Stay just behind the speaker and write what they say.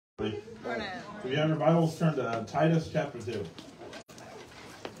If you have your Bibles, turn to Titus chapter 2.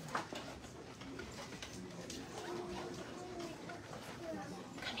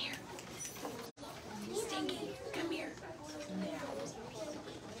 Come here. Stinky, come here.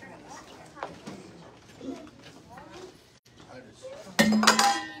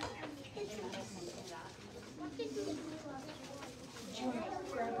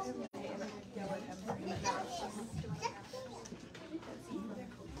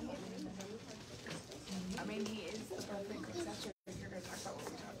 I mean, he is the perfect successor if you're going to talk about what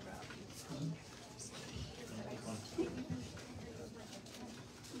we talked about.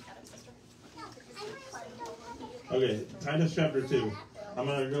 Okay, Titus chapter 2. I'm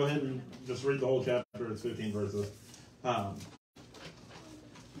going to go ahead and just read the whole chapter. It's 15 verses.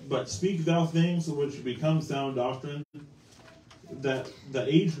 But speak thou things which become sound doctrine, that the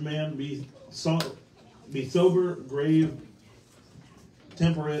aged man be sober, grave,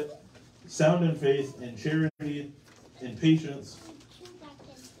 temperate, sound in faith, in charity, in patience.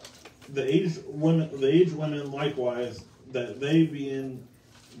 The aged women likewise, that they be in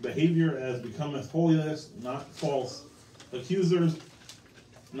behavior as becometh holiness, not false, accusers,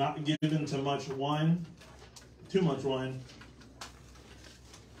 not given to too much wine,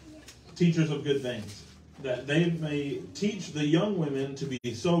 teachers of good things, that they may teach the young women to be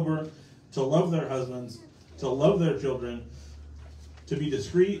sober, to love their husbands, to love their children, to be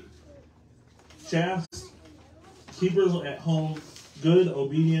discreet, chaste, keepers at home, good,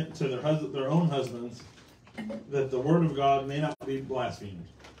 obedient to their own husbands, that the word of God may not be blasphemed.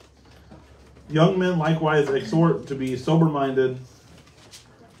 Young men likewise exhort to be sober-minded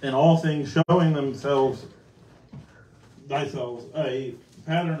in all things, showing thyself a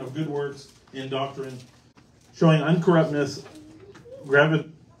pattern of good works in doctrine, showing uncorruptness,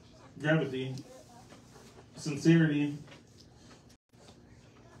 gravity, sincerity,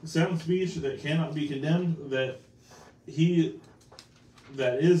 sound speech that cannot be condemned, that he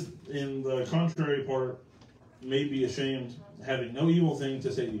that is in the contrary part may be ashamed, having no evil thing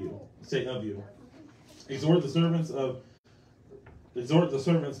to say of you. Exhort the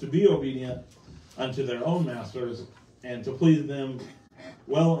servants to be obedient unto their own masters, and to please them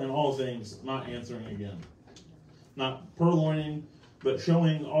well in all things, not answering again, not purloining, but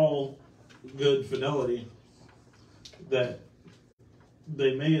showing all good fidelity, that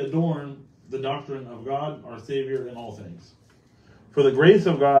they may adorn the doctrine of God our Savior in all things. For the grace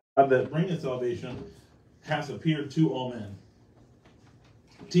of God that bringeth salvation hath appeared to all men,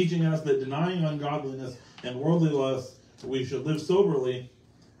 teaching us that denying ungodliness and worldly lusts, we should live soberly,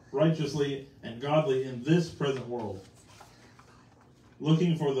 righteously, and godly in this present world,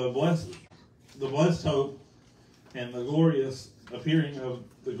 looking for the blessed hope and the glorious appearing of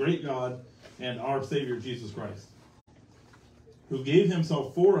the great God and our Savior Jesus Christ, who gave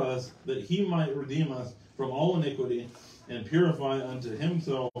himself for us that he might redeem us from all iniquity and purify unto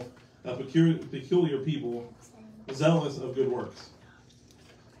himself a peculiar people, zealous of good works.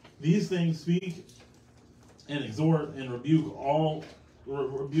 These things speak and exhort and rebuke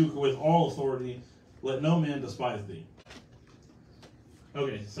with all authority. Let no man despise thee.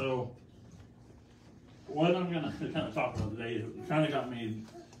 Okay, so what I'm going to kind of talk about today kind of got me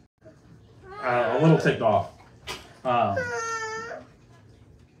a little ticked off. I'm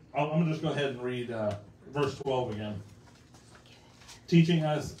going to just go ahead and read verse 12 again. Teaching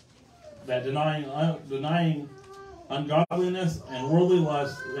us that denying ungodliness and worldly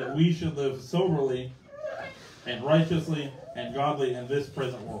lust, that we should live soberly and righteously and godly in this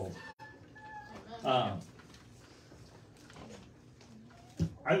present world. I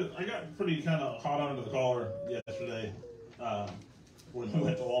got pretty kind of hot under the collar yesterday when we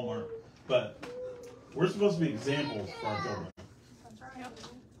went to Walmart, but we're supposed to be examples for our children.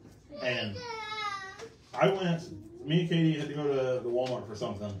 And me and Katie had to go to the Walmart for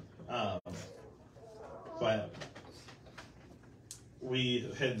something, but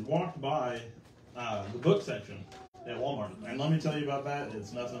we had walked by the book section at Walmart, and let me tell you about that.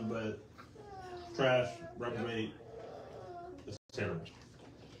 It's nothing but trash, reprobate. It's terrible.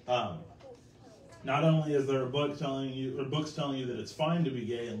 Not only is there books telling you that it's fine to be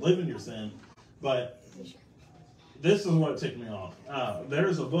gay and live in your sin, but this is what ticked me off.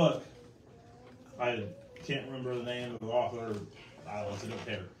 There's a book, I can't remember the name of the author, I don't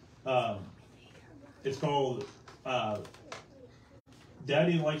care. It's called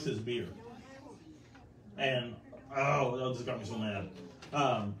Daddy Likes His Beer. And, that just got me so mad.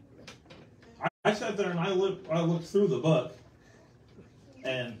 I sat there and I looked through the book,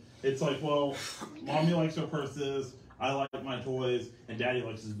 and it's like, well, Mommy likes her purses, I like my toys, and Daddy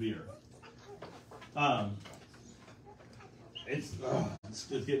likes his beer. it's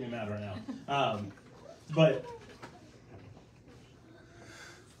getting me mad right now. But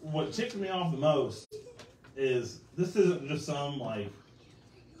what ticked me off the most is this isn't just some like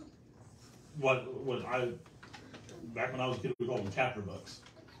what I back when I was a kid we called them chapter books.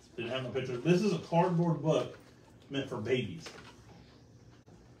 Didn't have no picture. This is a cardboard book meant for babies.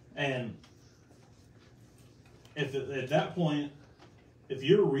 And if at that point, if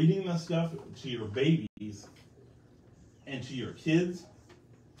you're reading this stuff to your babies and to your kids,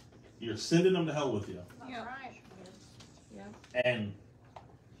 you're sending them to hell with you. Yeah. Right. Yeah. And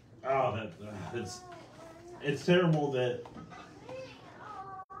it's terrible that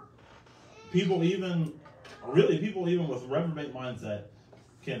people even with reprobate mindset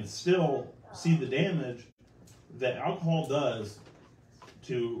can still see the damage that alcohol does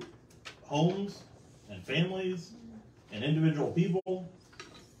to homes and families and individual people,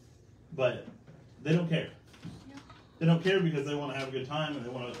 but they don't care. Yeah. They don't care because they want to have a good time, and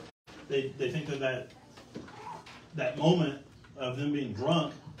they think that moment of them being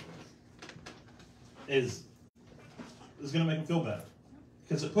drunk is going to make them feel better,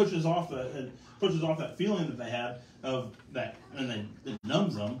 because it pushes off that feeling that they had of that, and then it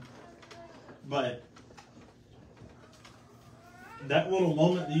numbs them. But that little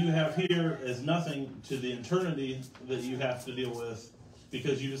moment that you have here is nothing to the eternity that you have to deal with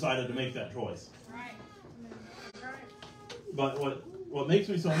because you decided to make that choice. Right. Right. But what makes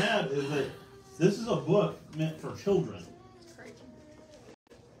me so mad is that this is a book meant for children.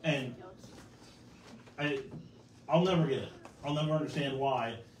 And I'll never get it. I'll never understand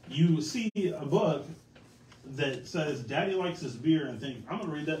why you see a book that says Daddy likes his beer and think, I'm going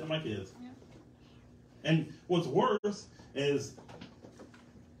to read that to my kids. Yeah. And what's worse is,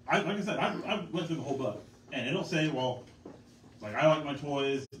 like I said, I went through the whole book, and it'll say, well, like, I like my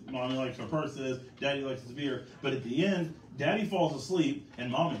toys, Mommy likes her purses, Daddy likes his beer, but at the end, Daddy falls asleep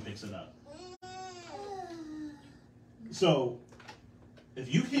and Mommy picks it up. So,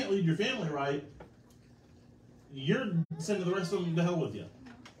 if you can't lead your family right, you're sending the rest of them to hell with you.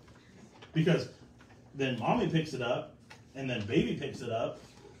 Because then Mommy picks it up, and then Baby picks it up,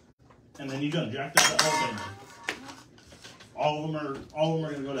 and then you're gonna jack that whole family. All of them are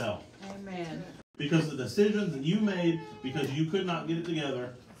going to go to hell. Amen. Because of the decisions that you made because you could not get it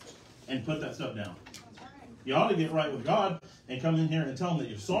together and put that stuff down. You ought to get right with God and come in here and tell him that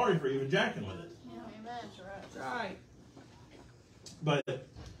you're sorry for even jacking with it. Yeah, amen. That's right. But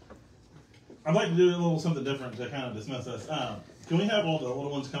I'd like to do a little something different to kind of dismiss us. Can we have all the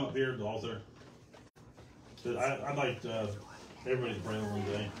little ones come up here to the altar? I'd like everybody to pray over them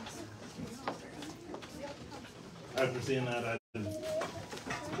today. After seeing that,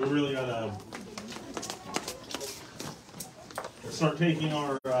 we really got to start taking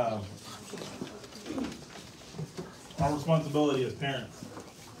our responsibility as parents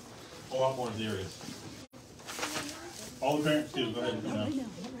a lot more serious. All the parents too. Go ahead.